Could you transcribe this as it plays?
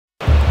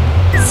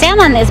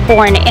Salmon is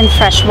born in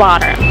fresh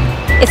water.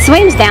 It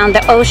swims down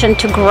the ocean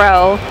to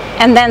grow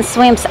and then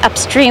swims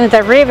upstream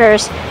the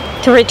rivers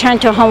to return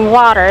to home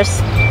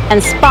waters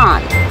and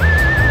spawn.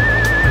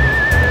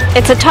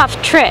 It's a tough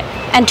trip,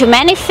 and to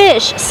many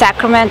fish,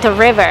 Sacramento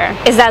River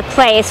is that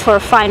place for a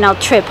final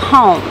trip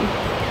home.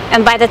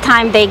 And by the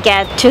time they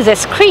get to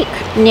this creek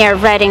near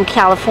Redding,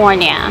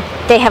 California,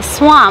 they have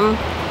swum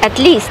at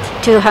least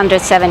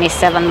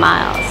 277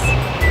 miles.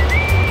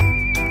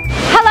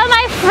 Hello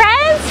my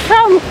friends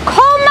from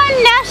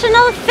Colman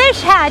National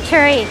Fish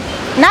Hatchery.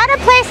 Not a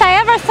place I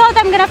ever thought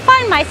I'm gonna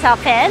find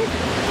myself in,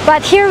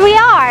 but here we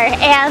are,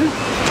 and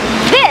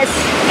this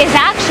is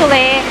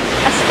actually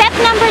a step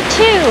number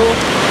 2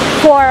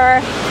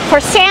 for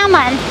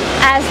salmon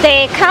as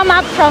they come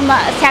up from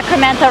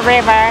Sacramento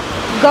River,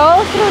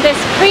 go through this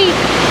creek,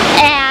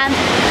 and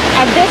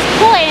at this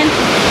point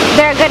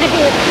they're going to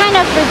be kind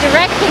of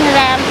redirecting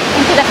them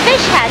into the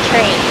fish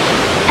hatchery.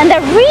 And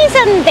the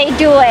reason they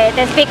do it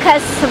is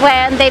because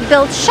when they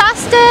built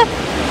Shasta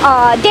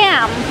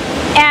Dam,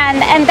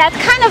 and that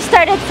kind of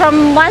started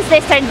from once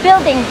they started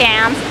building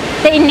dams,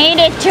 they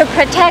needed to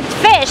protect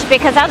fish,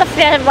 because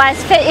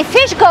otherwise if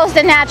fish goes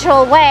the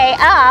natural way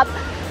up,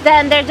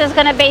 then they're just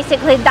going to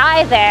basically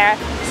die there.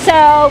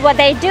 So what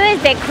they do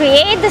is they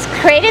created this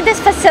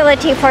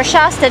facility for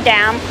Shasta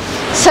Dam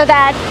so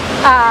that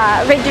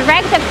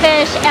redirect the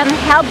fish and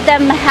help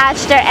them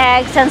hatch their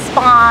eggs and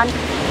spawn.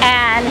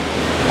 And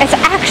it's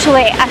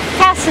actually a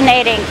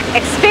fascinating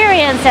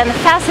experience and a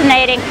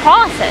fascinating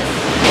process.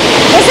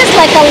 This is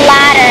like a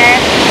ladder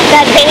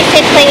that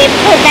basically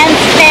prevents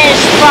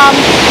fish from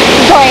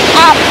going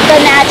up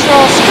the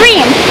natural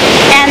stream,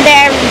 and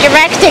they're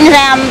directing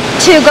them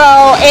to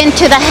go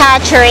into the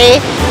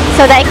hatchery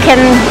so they can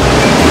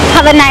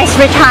have a nice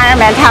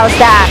retirement. How's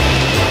that?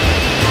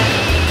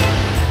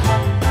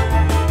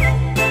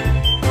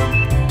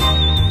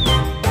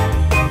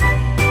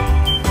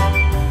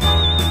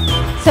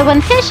 So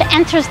when fish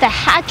enters the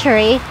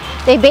hatchery,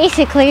 they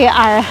basically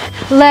are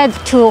led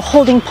to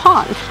holding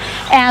pond.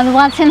 And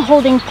once in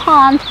holding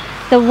pond,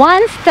 the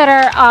ones that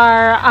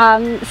are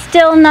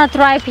still not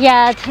ripe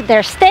yet,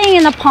 they're staying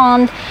in the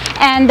pond,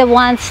 and the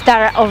ones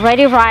that are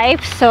already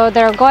ripe, so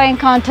they're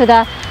going onto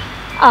the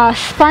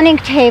spawning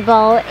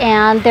table,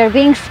 and they're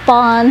being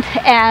spawned,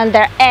 and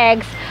their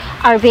eggs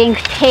are being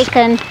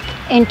taken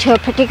into a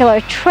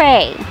particular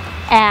tray.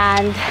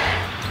 And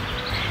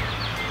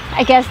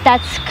I guess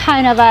that's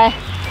kind of a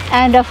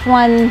end of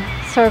one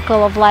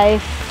circle of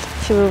life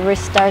to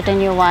restart a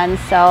new one,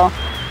 so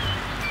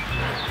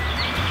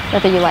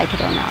whether you like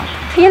it or not.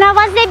 You know,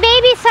 once the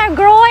babies are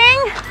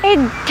growing, they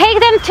take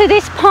them to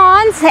these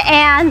ponds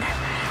and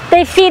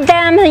they feed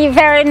them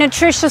very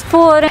nutritious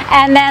food,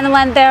 and then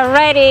when they're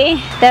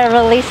ready, they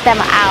release them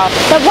out.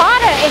 The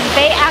water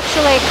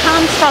actually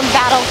comes from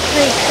Battle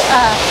Creek,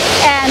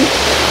 and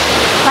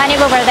funny,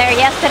 we were there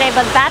yesterday,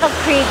 but Battle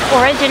Creek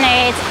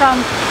originates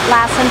from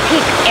Lassen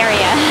Peak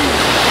area,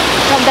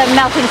 from the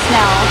melting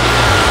snow.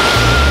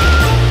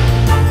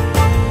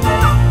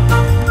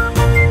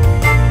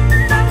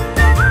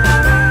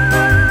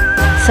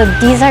 So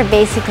these are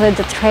basically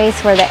the trays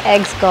where the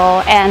eggs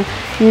go, and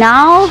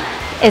now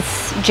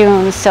it's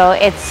June, so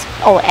it's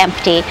all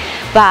empty,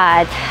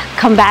 but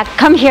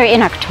come here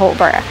in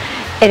October.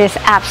 It is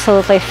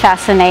absolutely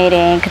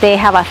fascinating. They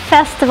have a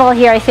festival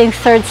here, I think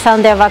third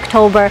Sunday of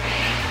October.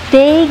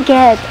 They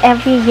get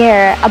every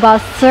year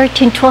about 12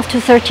 to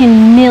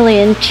 13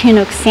 million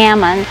Chinook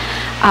salmon.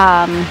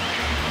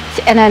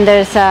 And then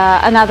there's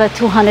another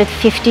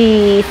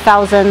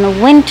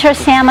 250,000 winter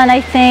salmon, I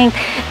think,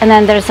 and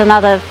then there's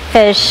another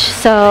fish,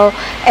 so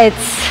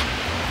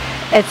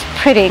it's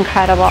pretty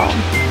incredible.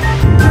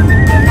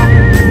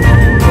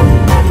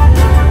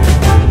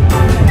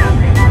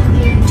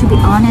 To be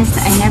honest,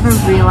 I never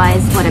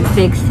realized what a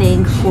big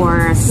thing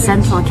for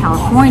Central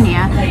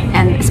California,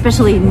 and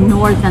especially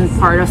northern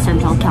part of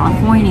Central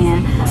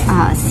California,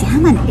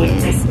 salmon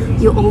is.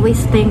 You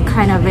always think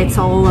kind of it's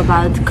all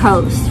about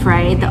coast,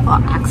 right? The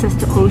access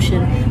to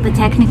ocean, but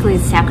technically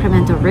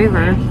Sacramento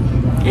River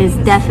is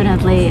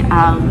definitely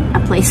a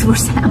place for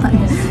salmon.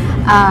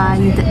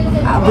 And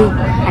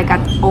I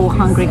got all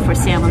hungry for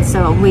salmon,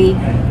 so we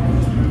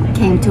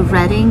came to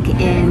Redding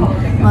in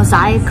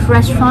Mosaic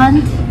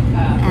Restaurant,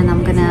 and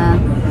I'm gonna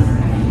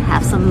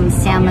have some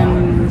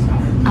salmon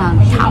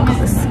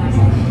tacos.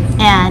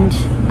 And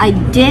I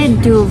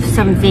did do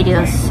some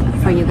videos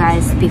for you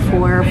guys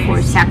before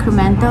for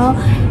Sacramento,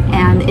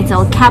 and it's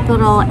El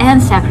Capital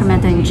and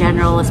Sacramento in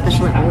general,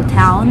 especially Old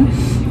Town.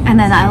 And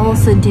then I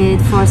also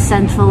did for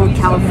Central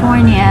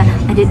California,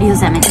 I did use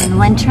them in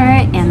winter,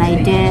 and I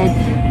did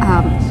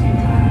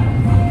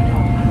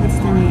what's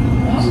the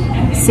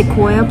name?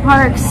 Sequoia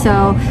Park,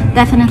 so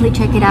definitely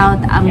check it out.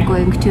 I'm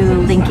going to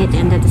link it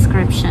in the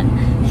description.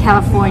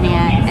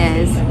 California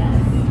is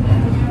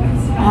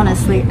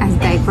honestly as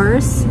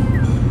diverse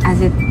as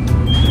it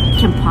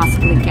can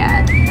possibly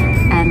get,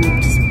 and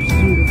just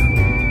beautiful.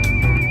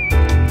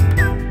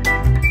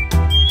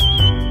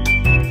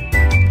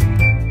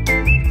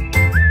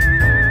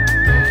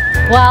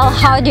 Well,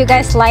 how do you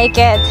guys like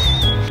it?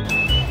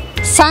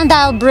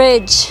 Sundial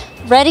Bridge,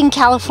 Redding,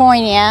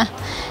 California.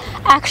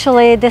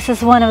 Actually, this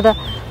is one of the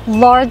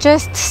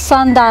largest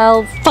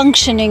sundial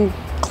functioning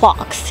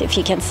clocks, if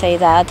you can say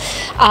that,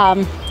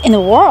 in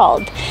the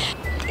world.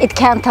 It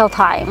can tell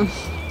time.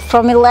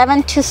 From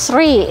 11 to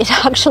 3, it's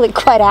actually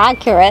quite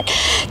accurate.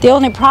 The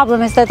only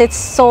problem is that it's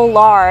so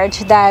large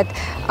that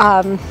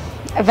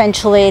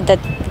eventually the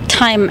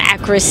time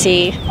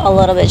accuracy a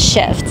little bit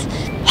shifts.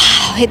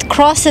 Wow, it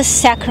crosses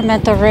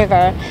Sacramento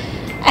River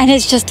and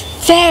it's just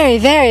very,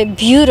 very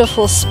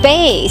beautiful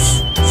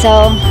space.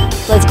 So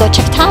let's go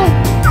check time.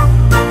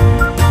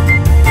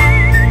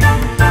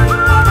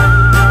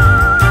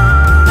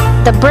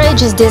 The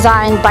bridge is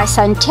designed by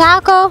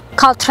Santiago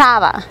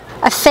Calatrava,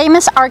 a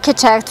famous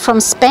architect from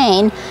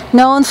Spain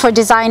known for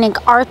designing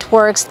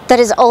artworks that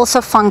is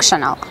also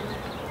functional.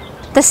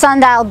 The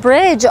Sundial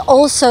Bridge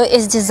also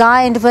is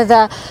designed with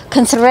a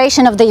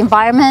consideration of the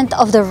environment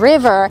of the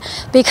river,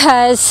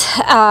 because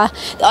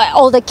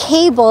all the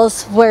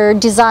cables were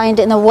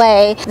designed in a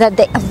way that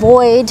they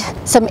avoid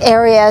some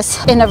areas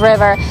in the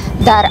river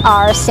that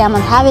are salmon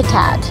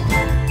habitat.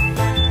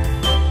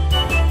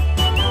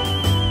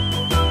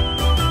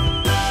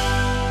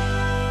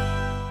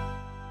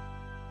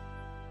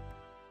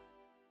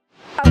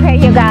 Okay,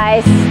 you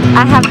guys,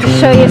 I have to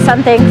show you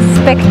something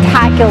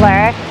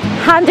spectacular.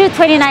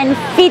 129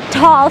 feet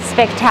tall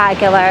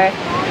spectacular.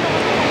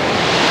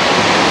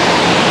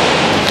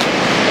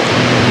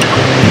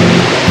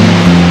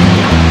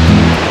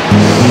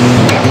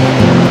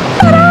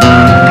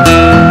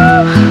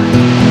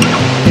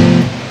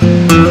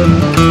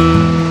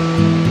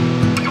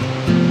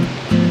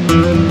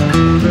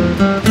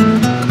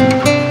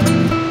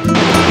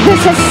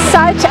 This is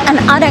such an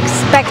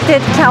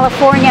unexpected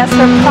California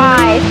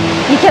surprise.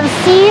 You can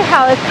see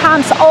how it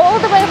comes all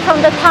the way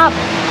from the top,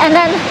 and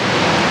then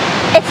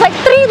it's like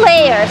 3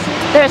 layers.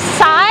 There's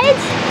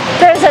sides,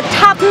 there's a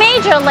top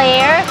major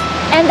layer,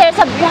 and there's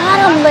a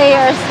bottom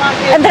layers,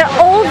 and they're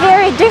all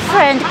very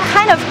different,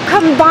 kind of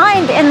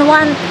combined in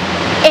one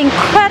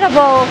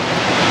incredible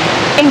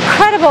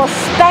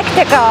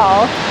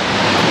spectacle.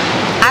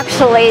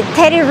 Actually,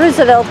 Teddy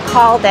Roosevelt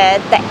called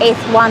it the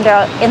 8th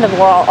wonder in the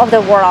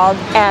world,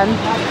 and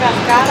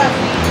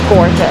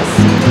gorgeous.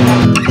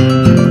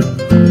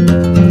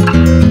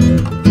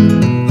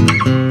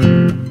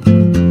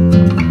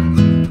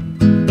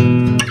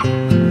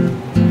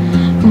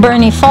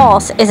 Burney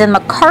Falls is in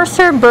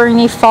MacArthur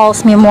Burney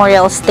Falls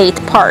Memorial State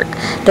Park,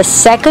 the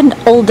 2nd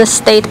oldest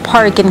state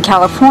park in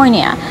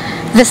California.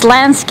 This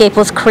landscape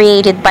was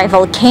created by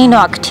volcano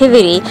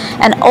activity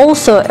and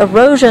also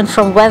erosion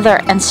from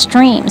weather and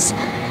streams.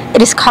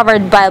 It is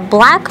covered by a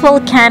black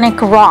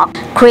volcanic rock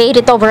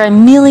created over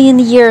 1 million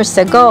years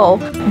ago.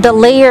 The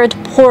layered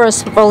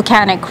porous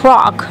volcanic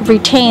rock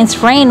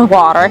retains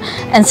rainwater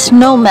and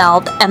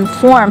snowmelt and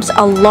forms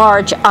a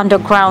large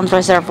underground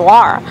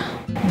reservoir.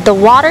 The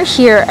water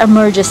here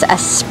emerges as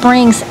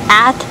springs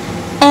at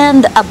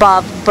and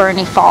above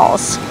Burney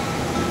Falls.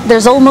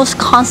 There's almost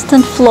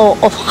constant flow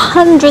of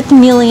 100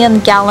 million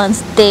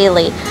gallons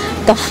daily.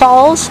 The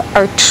falls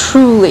are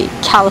truly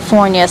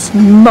California's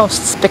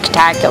most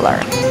spectacular.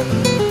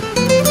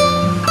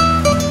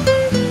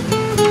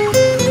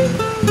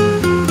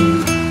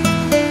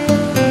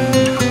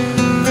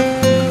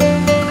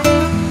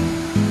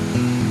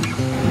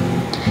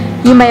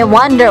 You may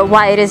wonder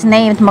why it is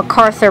named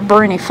MacArthur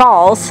Burney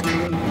Falls,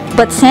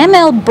 but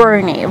Samuel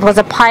Burney was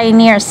a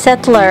pioneer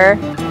settler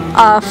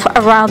of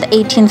around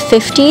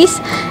 1850s,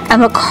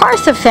 and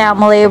MacArthur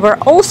family were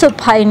also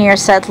pioneer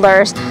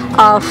settlers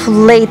of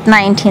late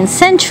 19th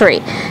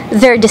century.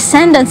 Their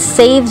descendants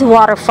saved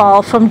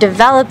Waterfall from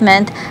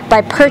development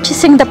by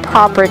purchasing the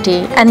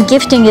property and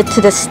gifting it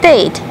to the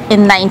state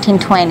in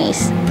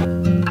 1920s.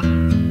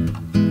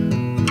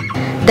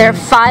 There are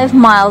 5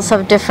 miles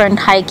of different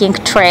hiking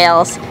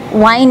trails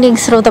winding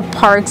through the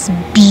park's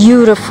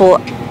beautiful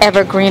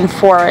evergreen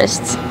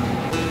forests.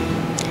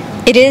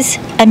 It is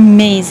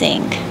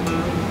amazing.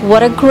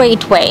 What a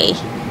great way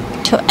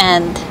to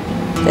end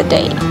the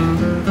day.